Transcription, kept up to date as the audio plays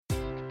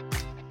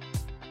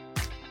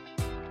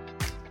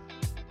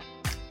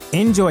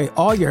Enjoy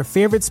all your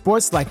favorite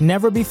sports like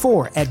never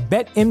before at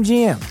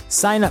BetMGM.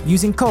 Sign up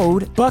using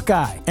code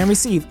Buckeye and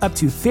receive up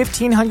to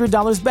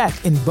 $1,500 back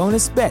in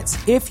bonus bets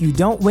if you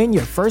don't win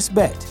your first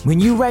bet. When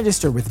you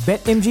register with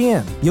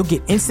BetMGM, you'll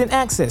get instant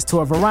access to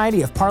a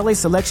variety of parlay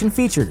selection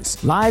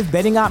features, live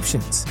betting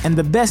options, and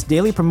the best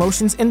daily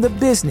promotions in the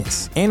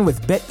business. And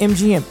with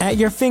BetMGM at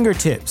your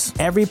fingertips,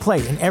 every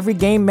play and every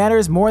game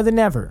matters more than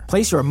ever.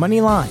 Place your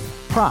money line,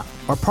 prop,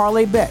 or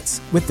parlay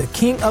bets with the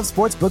king of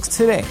sportsbooks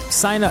today.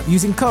 Sign up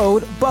using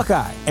code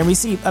Buckeye and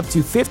receive up to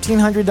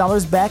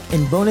 $1,500 back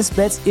in bonus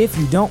bets if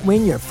you don't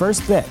win your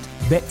first bet.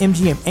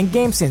 BetMGM and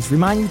GameSense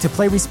remind you to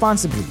play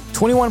responsibly.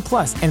 21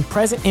 plus and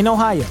present in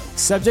Ohio,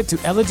 subject to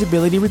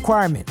eligibility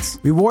requirements.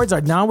 Rewards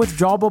are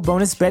non-withdrawable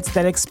bonus bets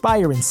that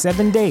expire in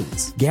 7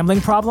 days. Gambling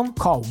problem?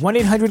 Call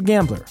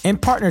 1-800-GAMBLER. In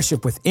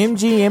partnership with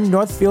MGM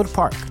Northfield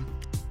Park.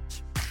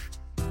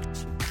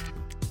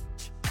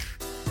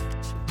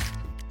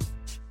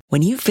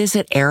 When you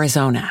visit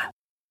Arizona,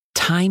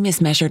 time is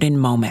measured in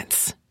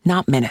moments,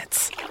 not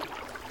minutes.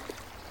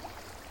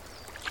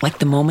 Like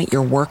the moment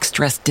your work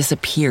stress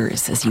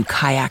disappears as you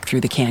kayak through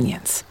the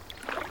canyons.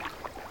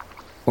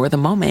 Or the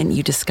moment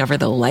you discover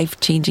the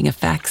life-changing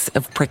effects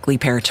of prickly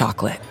pear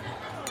chocolate.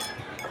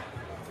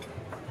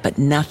 But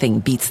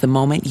nothing beats the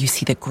moment you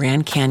see the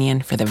Grand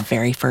Canyon for the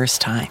very first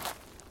time.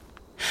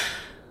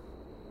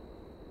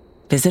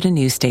 Visit a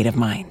new state of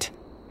mind.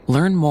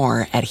 Learn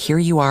more at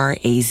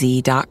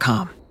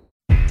hereyouareaz.com.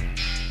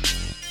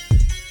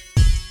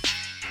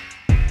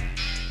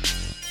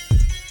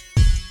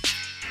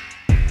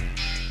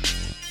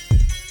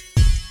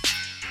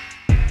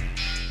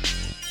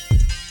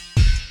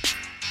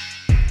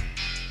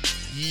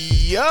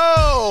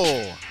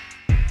 Yo!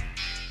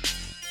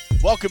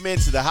 Welcome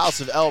into the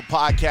House of L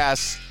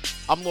podcast.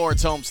 I'm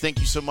Lawrence Holmes. Thank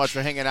you so much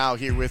for hanging out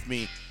here with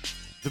me.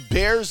 The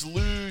Bears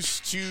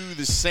lose to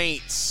the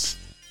Saints.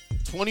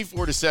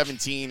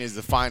 24-17 is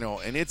the final,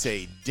 and it's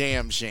a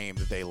damn shame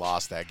that they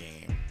lost that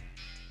game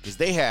because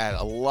they had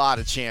a lot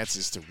of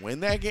chances to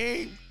win that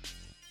game.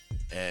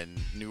 And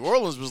New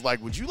Orleans was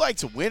like, would you like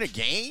to win a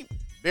game?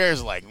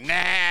 Bears like,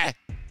 nah,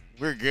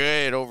 we're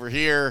good over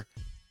here.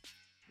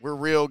 We're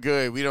real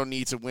good. We don't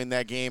need to win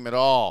that game at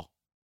all.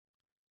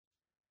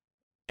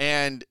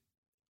 And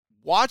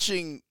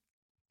watching,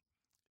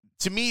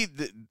 to me,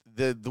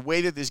 the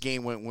way that this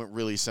game went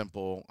really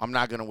simple. I'm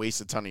not going to waste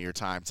a ton of your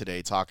time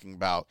today talking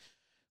about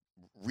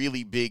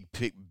really big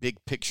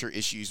picture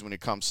issues when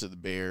it comes to the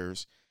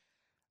Bears.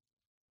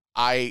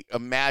 I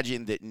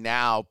imagine that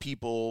now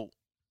people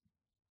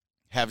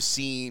have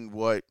seen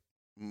what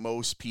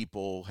most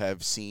people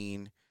have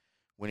seen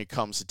when it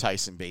comes to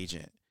Tyson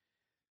Bagent.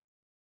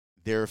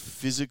 There are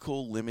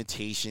physical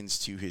limitations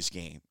to his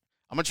game.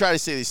 I'm going to try to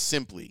say this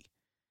simply.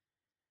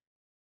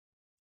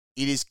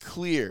 It is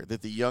clear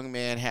that the young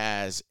man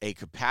has a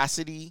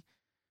capacity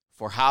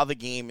for how the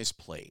game is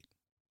played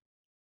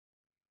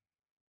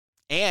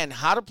and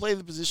how to play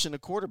the position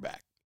of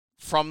quarterback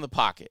from the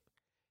pocket.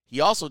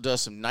 He also does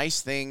some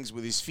nice things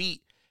with his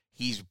feet.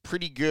 He's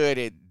pretty good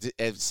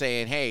at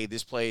saying, hey,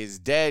 this play is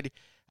dead.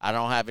 I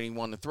don't have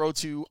anyone to throw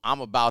to.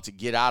 I'm about to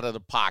get out of the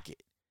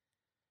pocket.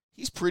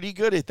 He's pretty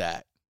good at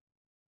that.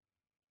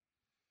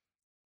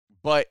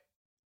 But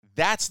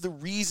that's the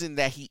reason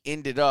that he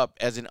ended up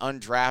as an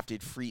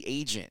undrafted free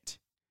agent.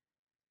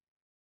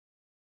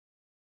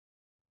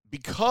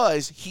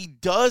 Because he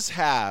does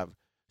have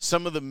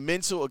some of the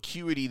mental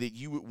acuity that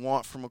you would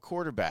want from a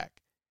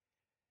quarterback.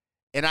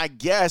 And I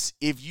guess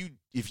if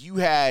you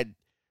had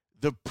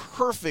the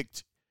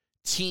perfect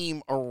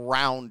team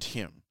around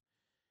him,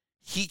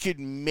 he could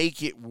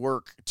make it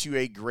work to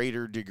a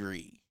greater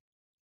degree.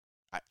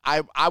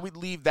 I would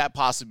leave that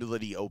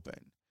possibility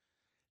open.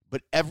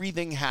 But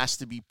everything has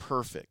to be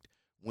perfect.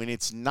 When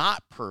it's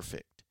not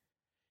perfect,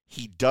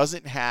 he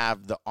doesn't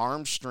have the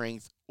arm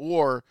strength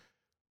or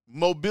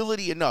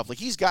mobility enough. Like,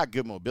 he's got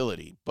good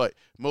mobility, but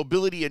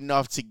mobility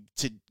enough to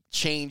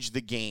change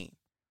the game.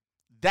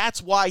 That's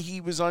why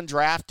he was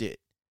undrafted.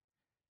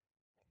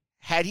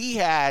 Had he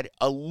had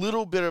a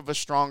little bit of a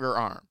stronger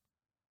arm,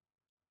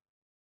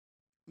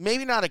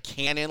 maybe not a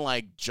cannon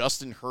like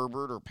Justin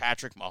Herbert or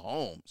Patrick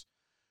Mahomes,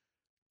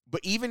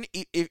 but even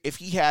if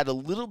he had a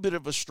little bit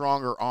of a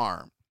stronger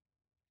arm,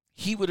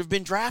 he would have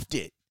been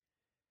drafted.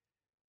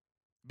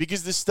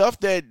 Because the stuff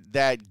that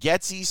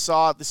Getsy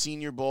saw at the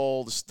Senior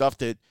Bowl, the stuff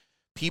that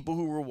people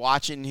who were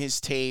watching his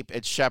tape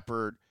at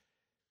Shepherd,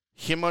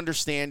 him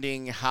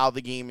understanding how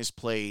the game is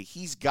played,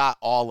 he's got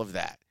all of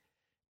that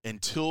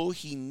until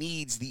he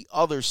needs the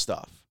other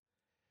stuff.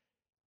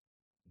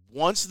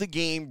 Once the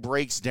game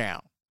breaks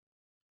down,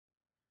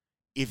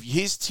 if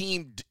his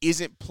team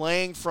isn't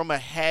playing from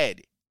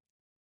ahead,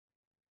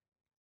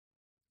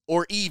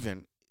 or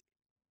even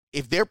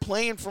if they're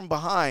playing from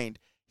behind,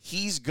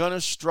 he's going to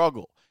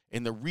struggle.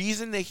 And the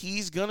reason that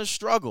he's going to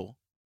struggle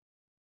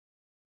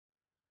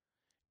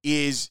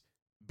is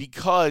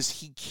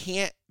because he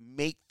can't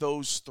make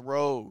those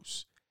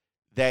throws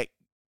that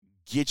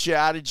get you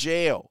out of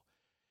jail.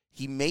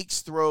 He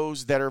makes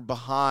throws that are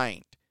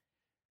behind.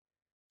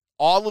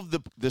 all of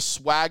the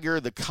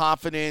swagger, the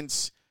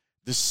confidence,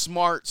 the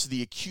smarts,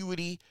 the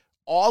acuity,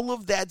 all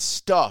of that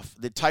stuff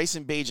that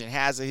Tyson Bagent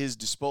has at his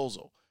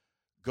disposal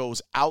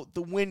goes out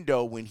the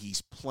window when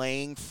he's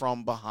playing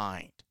from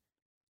behind.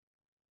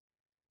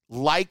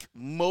 Like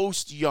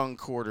most young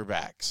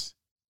quarterbacks,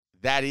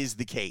 that is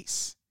the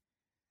case.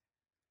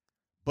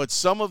 But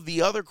some of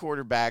the other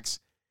quarterbacks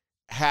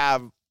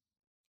have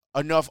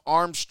enough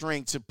arm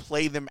strength to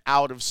play them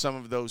out of some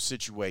of those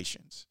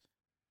situations.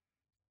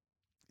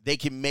 They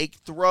can make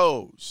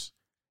throws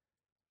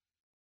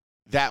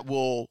that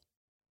will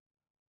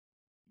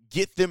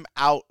get them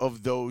out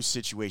of those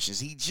situations.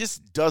 He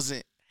just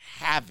doesn't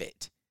have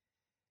it.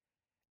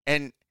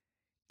 And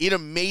it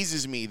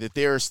amazes me that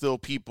there are still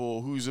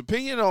people whose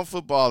opinion on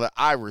football that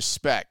I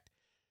respect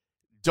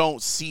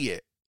don't see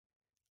it.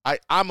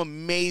 I'm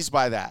amazed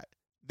by that.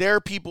 There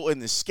are people in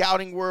the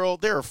scouting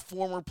world, there are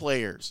former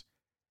players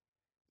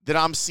that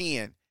I'm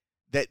seeing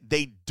that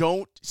they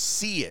don't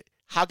see it.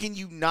 How can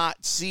you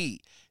not see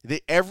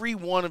that every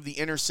one of the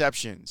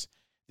interceptions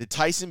that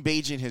Tyson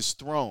Bagent has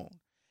thrown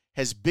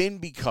has been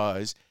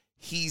because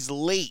he's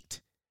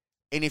late?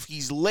 And if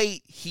he's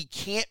late, he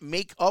can't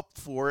make up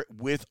for it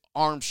with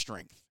arm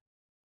strength.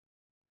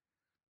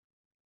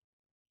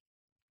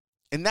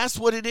 And that's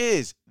what it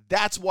is.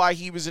 That's why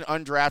he was an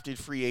undrafted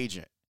free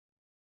agent.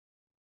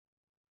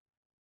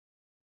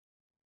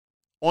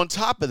 On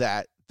top of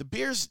that, the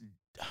Bears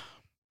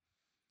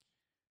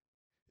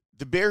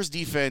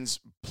defense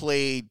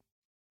played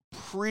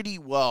pretty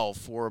well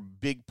for a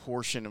big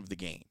portion of the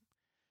game.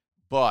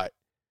 But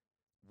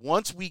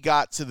once we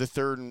got to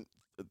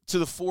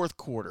the fourth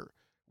quarter,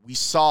 we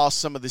saw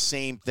some of the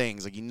same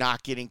things. Like, you're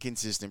not getting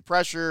consistent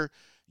pressure.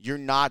 You're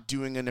not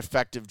doing an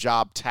effective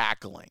job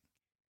tackling.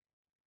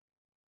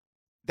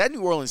 That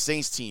New Orleans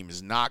Saints team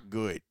is not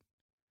good.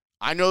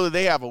 I know that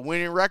they have a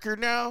winning record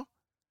now,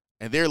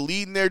 and they're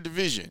leading their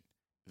division.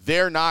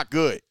 They're not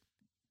good.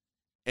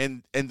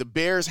 And the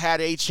Bears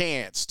had a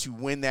chance to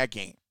win that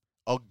game,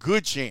 a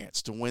good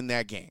chance to win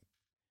that game,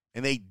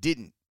 and they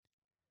didn't.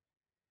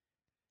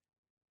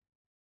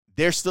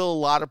 There's still a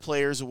lot of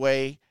players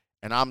away,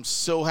 and I'm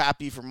so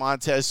happy for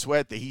Montez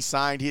Sweat that he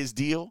signed his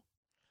deal,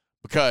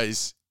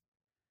 because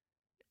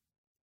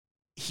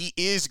he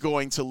is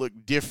going to look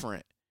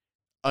different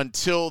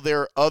until there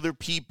are other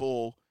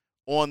people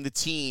on the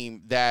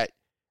team that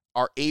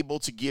are able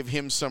to give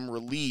him some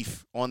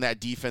relief on that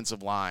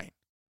defensive line.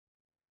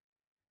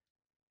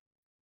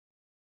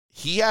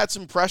 He had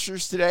some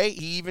pressures today.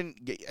 He even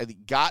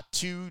got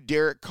to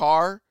Derek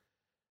Carr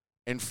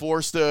and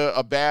forced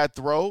a bad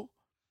throw.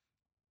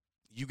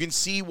 You can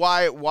see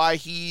why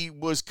he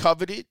was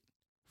coveted,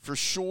 for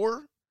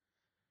sure.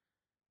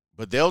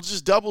 But they'll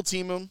just double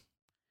team him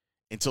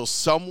until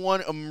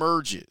someone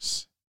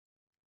emerges.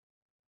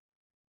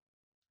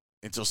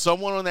 Until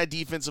someone on that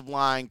defensive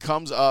line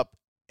comes up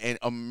and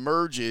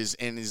emerges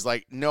and is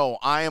like, no,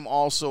 I am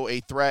also a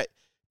threat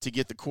to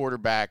get the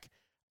quarterback.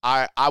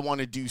 I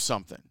want to do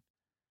something.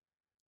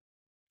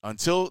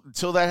 Until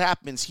that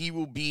happens, he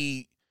will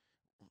be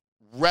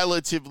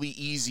relatively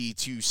easy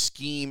to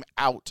scheme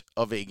out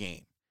of a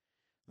game.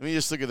 Let me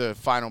just look at the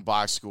final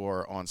box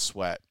score on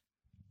Sweat.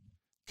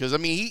 Because, I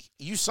mean,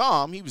 you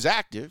saw him. He was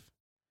active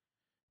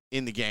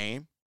in the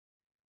game.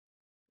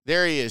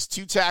 There he is,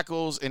 2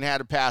 tackles and had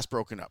a pass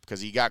broken up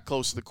because he got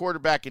close to the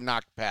quarterback and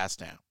knocked the pass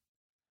down.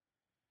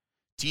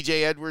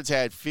 TJ Edwards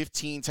had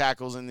 15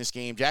 tackles in this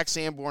game. Jack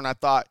Sanborn, I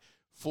thought,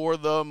 for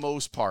the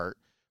most part,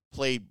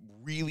 played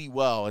really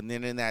well. And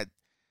then in that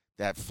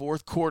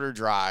fourth quarter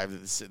drive,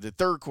 the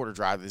third quarter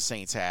drive the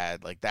Saints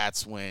had, like,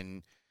 that's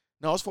when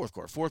 – no, it was fourth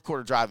quarter. Fourth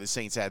quarter drive the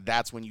Saints had,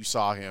 that's when you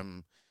saw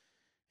him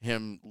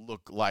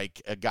look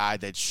like a guy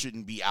that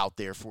shouldn't be out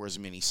there for as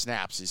many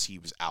snaps as he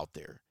was out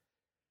there.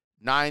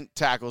 9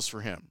 tackles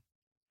for him.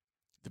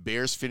 The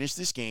Bears finished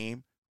this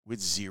game with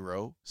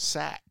 0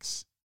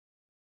 sacks.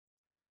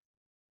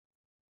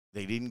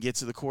 They didn't get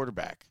to the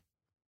quarterback.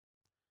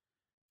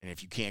 And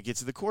if you can't get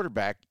to the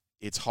quarterback,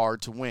 it's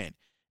hard to win,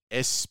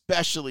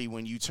 especially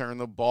when you turn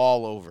the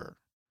ball over.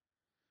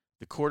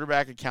 The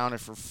quarterback accounted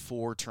for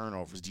 4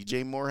 turnovers.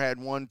 DJ Moore had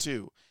 1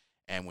 too.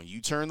 And when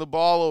you turn the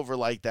ball over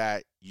like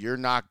that, you're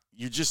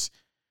just,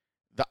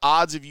 the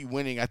odds of you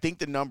winning, I think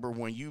the number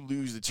when you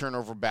lose the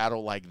turnover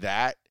battle like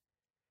that,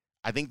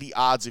 I think the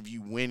odds of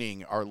you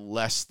winning are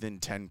less than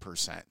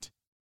 10%.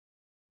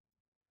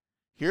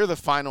 Here are the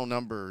final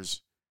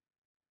numbers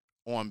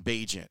on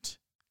Bagent.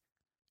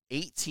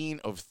 18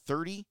 of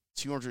 30,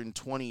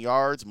 220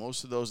 yards,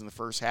 most of those in the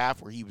first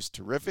half where he was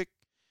terrific.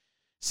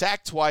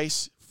 Sacked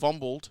twice,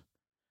 fumbled,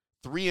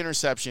 3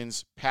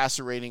 interceptions,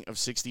 passer rating of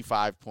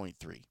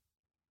 65.3.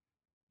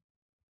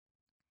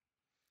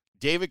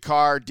 Derek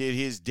Carr did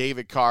his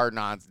Derek Carr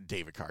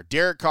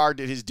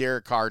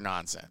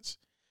nonsense.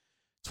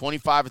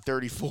 25 of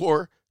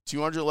 34,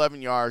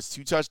 211 yards,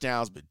 2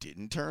 touchdowns, but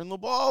didn't turn the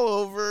ball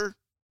over.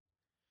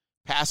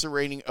 Passer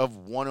rating of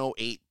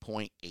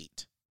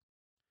 108.8.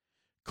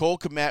 Cole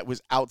Kmet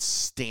was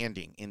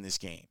outstanding in this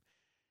game.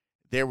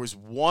 There was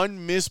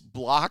one missed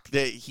block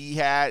that he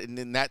had, and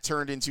then that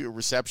turned into a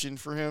reception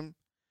for him.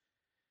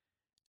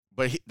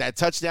 But that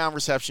touchdown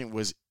reception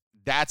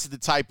that's the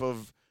type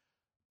of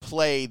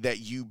play that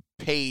you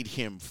paid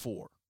him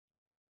for.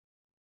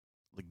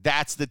 Like,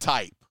 that's the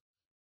type.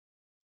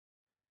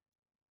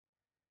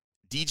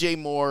 DJ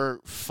Moore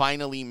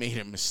finally made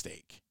a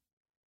mistake.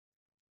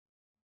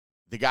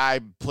 The guy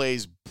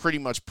plays pretty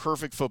much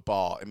perfect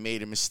football and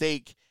made a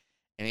mistake,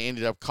 and it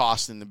ended up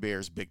costing the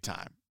Bears big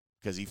time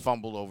because he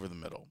fumbled over the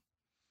middle.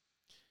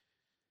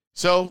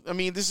 So, I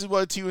mean, this is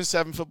what a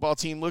 2-7 football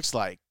team looks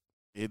like.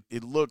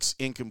 It looks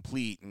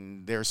incomplete,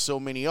 and there's so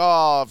many,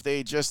 if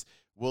they just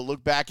will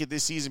look back at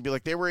this season and be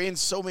like, they were in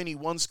so many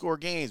one-score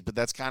games, but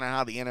that's kind of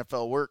how the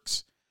NFL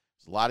works.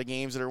 There's a lot of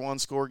games that are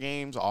one-score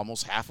games.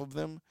 Almost half of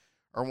them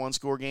are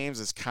one-score games.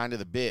 It's kind of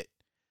the bit.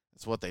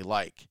 That's what they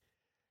like.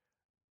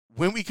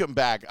 When we come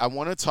back, I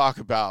want to talk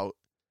about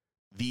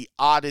the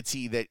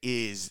oddity that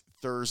is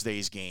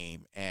Thursday's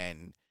game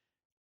and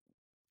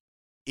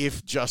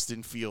if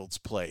Justin Fields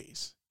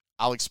plays.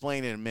 I'll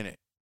explain in a minute.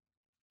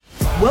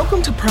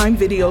 Welcome to Prime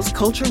Video's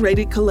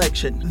Culture-Rated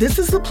Collection. This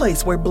is the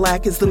place where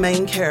Black is the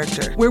main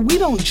character, where we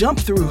don't jump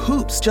through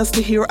hoops just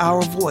to hear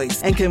our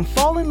voice and can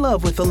fall in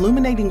love with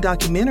illuminating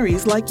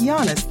documentaries like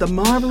Giannis, The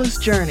Marvelous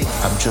Journey.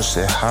 I'm just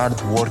a hard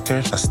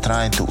worker that's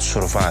trying to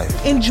survive.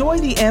 Enjoy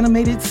the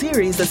animated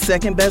series, The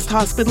Second Best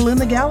Hospital in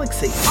the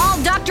Galaxy.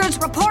 All doctors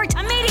report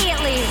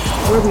immediately!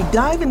 Where we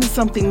dive into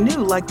something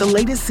new like the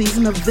latest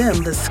season of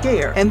Them, The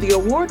Scare, and the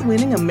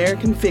award-winning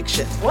American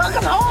Fiction.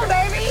 Welcome home,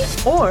 baby!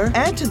 Or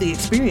add to the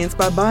experience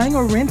by buying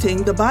or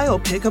renting the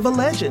biopic of a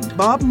legend,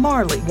 Bob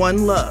Marley,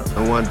 One Love.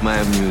 I want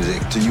my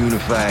music to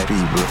unify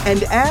people.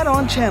 And add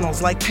on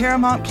channels like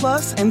Paramount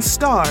Plus and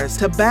Stars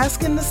to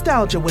bask in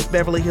nostalgia with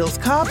Beverly Hills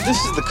Cop. This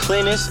is the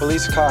cleanest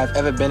police car I've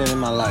ever been in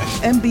my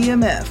life. And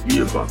BMF.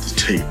 We're about to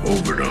take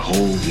over the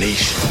whole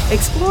nation.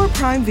 Explore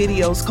Prime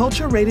Video's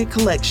Culture-Rated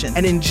Collection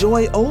and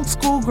enjoy old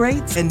school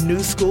greats and new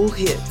school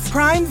hits.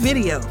 Prime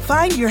Video.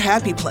 Find your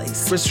happy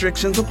place.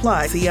 Restrictions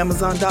apply. See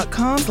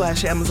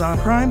Amazon.com/Amazon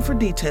Prime for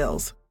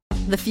details.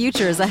 The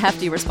future is a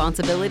hefty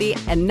responsibility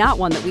and not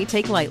one that we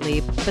take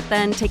lightly. But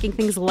then taking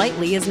things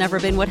lightly has never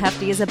been what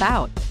Hefty is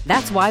about.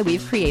 That's why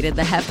we've created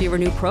the Hefty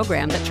Renew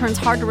program that turns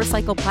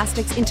hard-to-recycle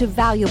plastics into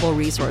valuable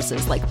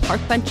resources like park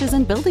benches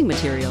and building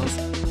materials.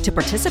 To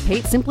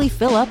participate, simply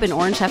fill up an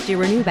orange Hefty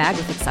Renew bag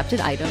with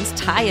accepted items,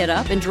 tie it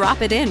up, and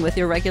drop it in with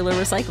your regular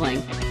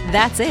recycling.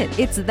 That's it.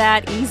 It's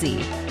that easy.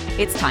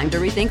 It's time to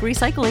rethink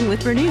recycling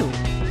with Renew.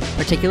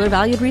 Particular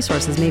valued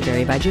resources may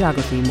vary by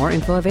geography. More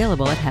info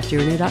available at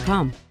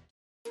heftyrenew.com.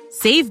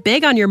 Save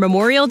big on your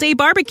Memorial Day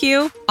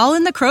barbecue, all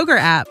in the Kroger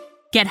app.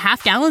 Get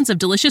half gallons of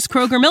delicious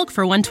Kroger milk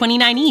for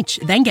 $1.29 each.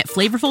 Then get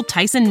flavorful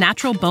Tyson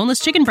natural boneless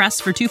chicken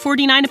breasts for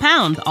 $2.49 a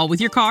pound, all with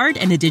your card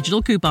and a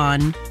digital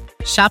coupon.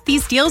 Shop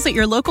these deals at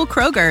your local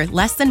Kroger,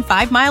 less than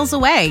 5 miles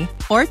away.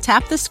 Or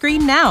tap the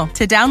screen now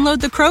to download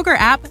the Kroger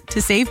app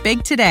to save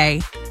big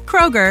today.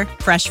 Kroger,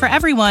 fresh for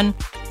everyone.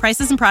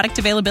 Prices and product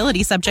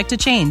availability subject to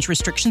change.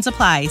 Restrictions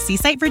apply. See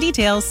site for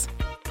details.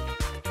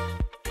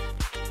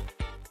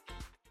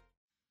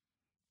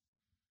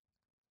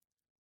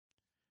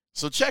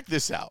 So check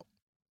this out.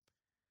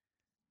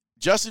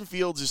 Justin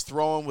Fields is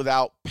throwing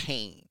without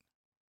pain.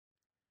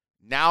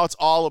 Now it's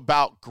all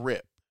about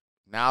grip.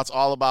 Now it's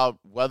all about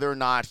whether or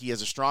not he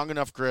has a strong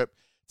enough grip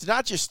to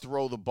not just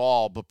throw the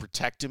ball, but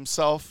protect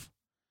himself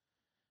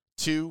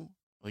too.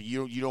 Like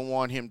you don't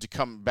want him to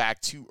come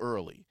back too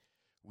early.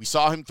 We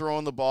saw him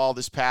throwing the ball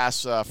this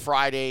past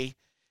Friday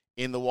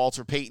in the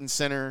Walter Payton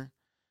Center,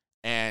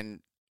 and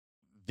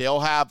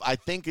they'll have, I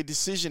think, a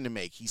decision to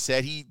make. He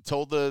said he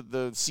told the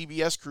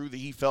CBS crew that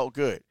he felt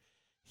good.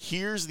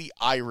 Here's the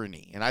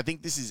irony, and I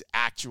think this is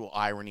actual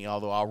irony,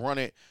 although I'll run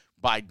it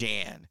by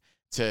Dan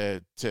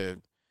to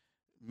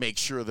make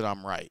sure that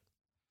I'm right.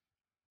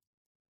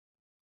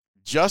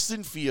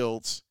 Justin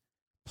Fields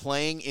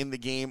playing in the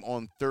game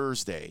on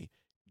Thursday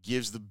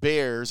gives the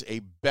Bears a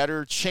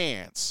better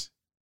chance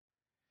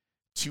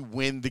to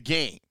win the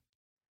game.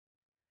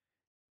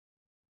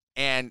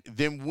 And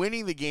them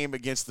winning the game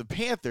against the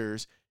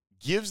Panthers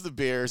gives the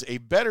Bears a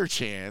better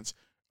chance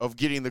of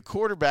getting the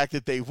quarterback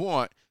that they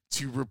want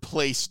to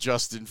replace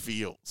Justin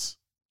Fields.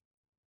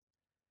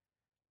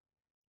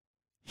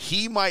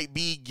 He might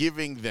be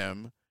giving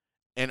them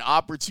an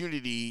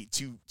opportunity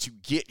to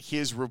get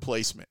his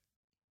replacement.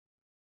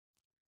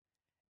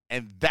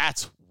 And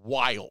that's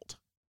wild.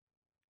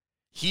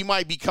 He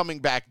might be coming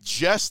back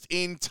just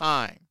in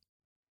time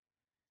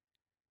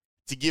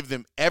to give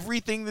them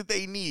everything that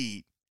they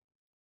need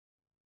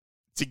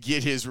to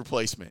get his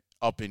replacement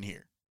up in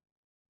here.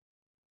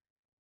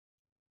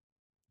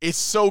 It's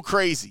so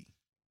crazy.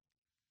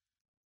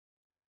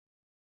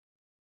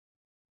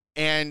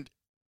 And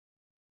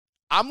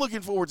I'm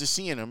looking forward to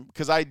seeing him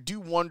because I do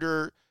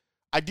wonder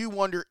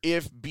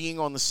if being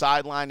on the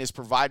sideline has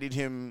provided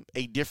him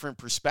a different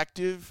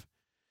perspective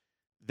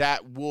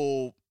that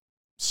will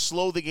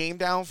slow the game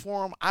down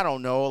for him. I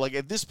don't know. Like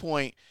at this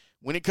point,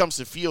 when it comes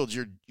to Fields,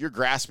 you're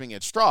grasping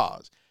at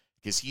straws.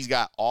 because he's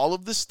got all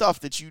of the stuff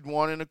that you'd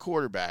want in a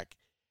quarterback,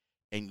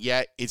 and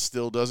yet it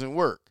still doesn't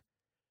work.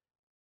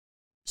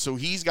 So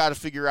he's got to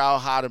figure out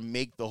how to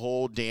make the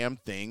whole damn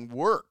thing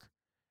work.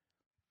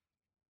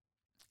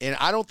 And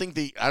I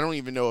don't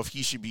even know if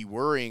he should be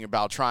worrying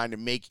about trying to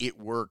make it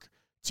work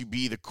to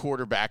be the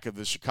quarterback of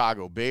the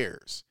Chicago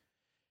Bears.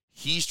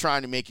 He's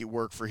trying to make it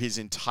work for his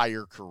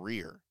entire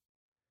career.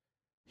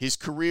 His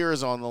career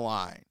is on the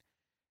line.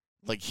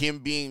 Like him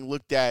being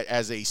looked at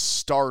as a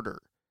starter.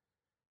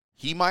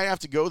 He might have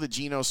to go the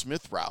Geno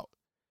Smith route.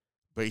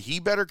 But he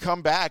better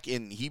come back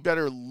and he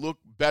better look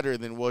better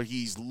than what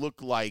he's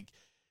looked like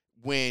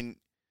when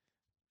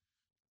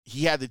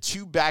he had the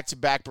 2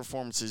 back-to-back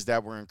performances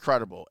that were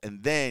incredible.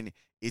 And then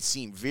it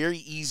seemed very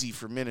easy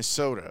for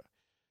Minnesota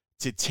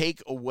to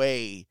take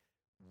away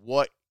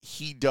what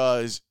he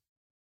does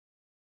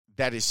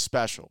that is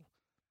special.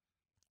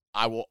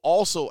 I will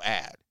also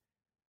add,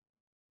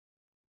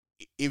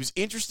 it was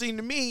interesting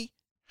to me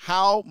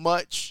how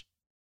much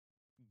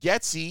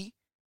Getsy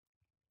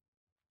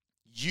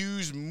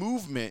used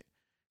movement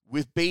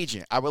with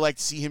Bagent. I would like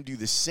to see him do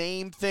the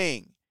same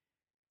thing.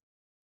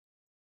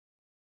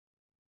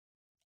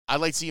 I'd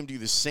like to see him do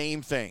the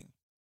same thing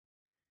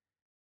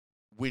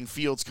when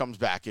Fields comes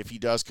back, if he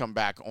does come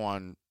back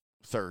on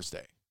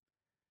Thursday.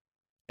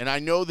 And I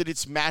know that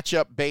it's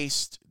matchup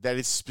based, that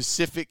it's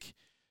specific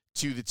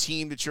to the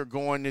team that you're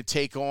going to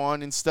take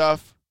on and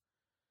stuff.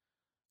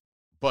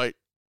 But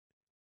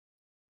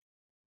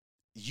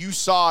you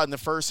saw in the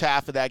first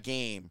half of that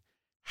game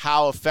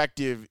how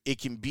effective it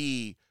can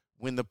be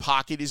when the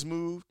pocket is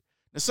moved.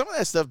 Now, some of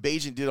that stuff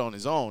Bagent did on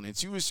his own, and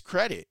to his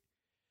credit.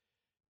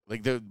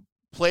 Like, the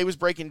play was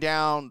breaking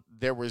down,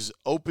 there was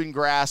open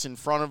grass in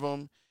front of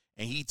him,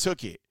 and he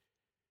took it.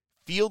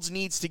 Fields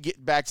needs to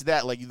get back to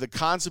that. Like, the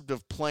concept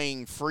of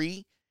playing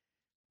free,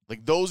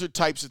 like, those are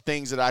types of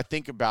things that I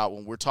think about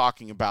when we're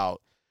talking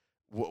about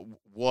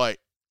what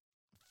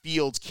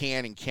Fields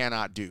can and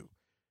cannot do.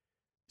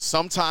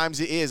 Sometimes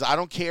it is. I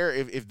don't care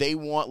if they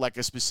want, like,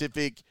 a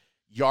specific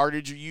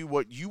yardage of you.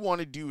 What you want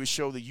to do is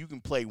show that you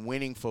can play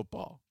winning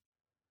football.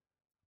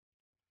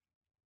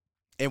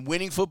 And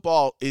winning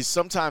football is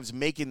sometimes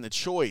making the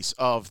choice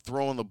of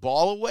throwing the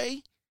ball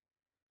away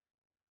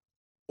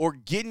or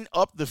getting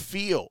up the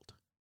field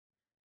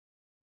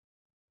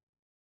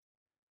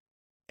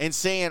and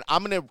saying,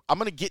 I'm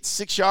gonna get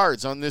 6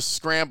 yards on this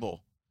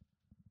scramble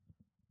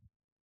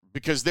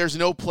because there's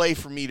no play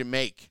for me to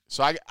make.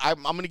 So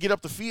I'm going to get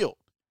up the field.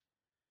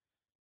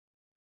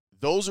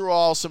 Those are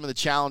all some of the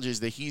challenges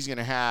that he's going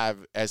to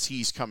have as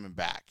he's coming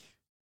back.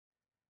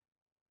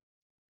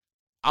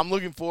 I'm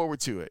looking forward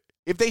to it.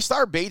 If they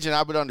start Bagent,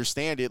 I would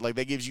understand it. Like,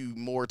 that gives you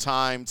more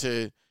time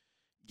to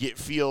get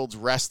Fields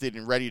rested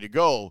and ready to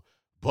go.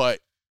 But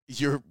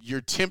you're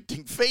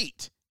tempting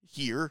fate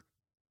here.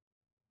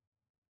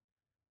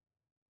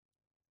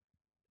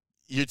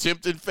 You're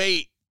tempting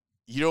fate.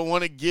 You don't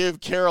want to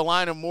give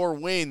Carolina more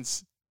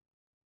wins.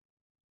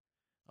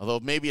 Although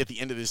maybe at the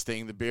end of this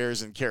thing, the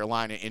Bears and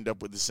Carolina end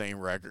up with the same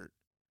record.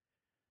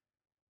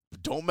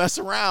 But don't mess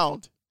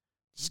around.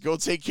 Just go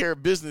take care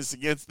of business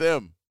against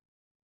them.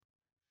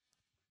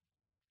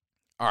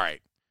 All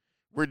right,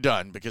 we're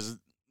done because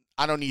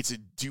I don't need to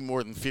do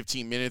more than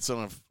 15 minutes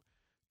on a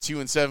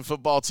 2-7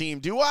 football team,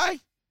 do I?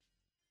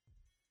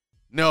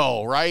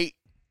 No, right?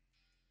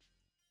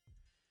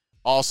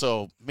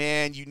 Also,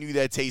 man, you knew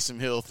that Taysom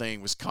Hill thing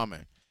was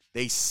coming.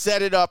 They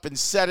set it up and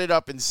set it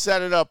up and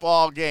set it up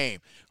all game.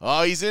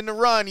 Oh, he's in the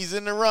run. He's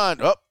in the run.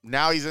 Oh,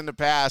 now he's in the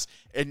pass,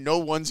 and no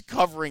one's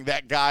covering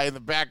that guy in the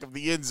back of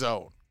the end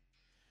zone.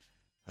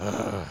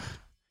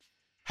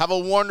 Have a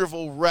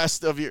wonderful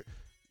rest of your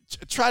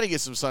 – try to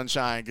get some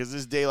sunshine because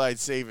this daylight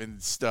saving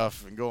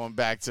stuff and going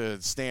back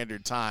to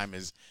standard time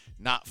is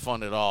not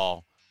fun at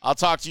all. I'll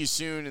talk to you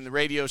soon, and the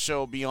radio show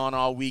will be on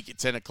all week at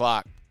 10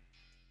 o'clock.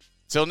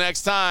 Till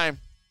next time,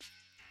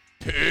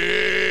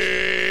 peace.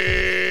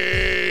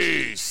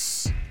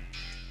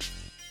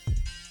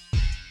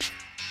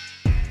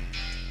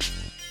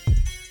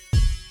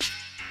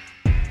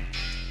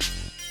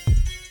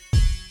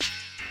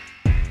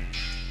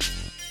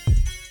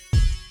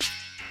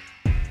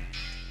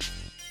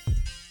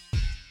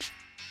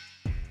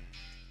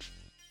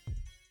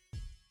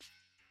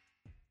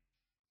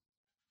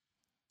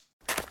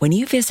 When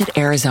you visit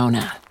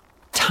Arizona,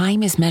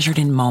 time is measured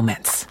in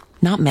moments,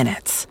 not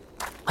minutes.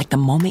 Like the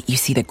moment you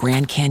see the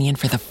Grand Canyon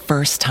for the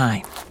first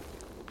time.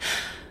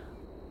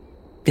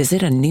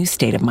 Visit a new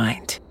state of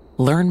mind.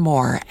 Learn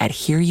more at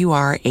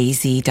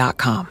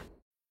hereyouareaz.com.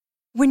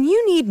 When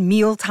you need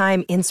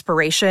mealtime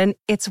inspiration,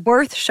 it's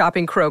worth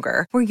shopping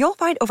Kroger, where you'll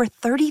find over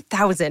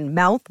 30,000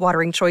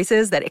 mouth-watering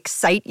choices that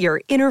excite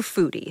your inner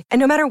foodie. And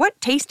no matter what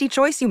tasty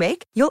choice you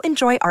make, you'll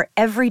enjoy our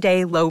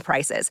everyday low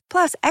prices,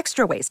 plus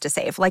extra ways to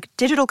save, like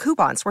digital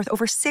coupons worth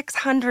over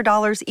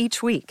 $600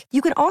 each week.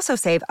 You can also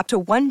save up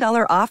to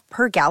 $1 off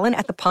per gallon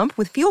at the pump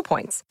with fuel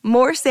points.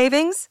 More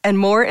savings and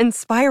more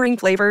inspiring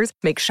flavors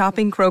make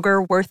shopping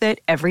Kroger worth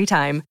it every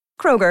time.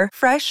 Kroger,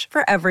 fresh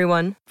for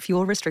everyone.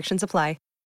 Fuel restrictions apply.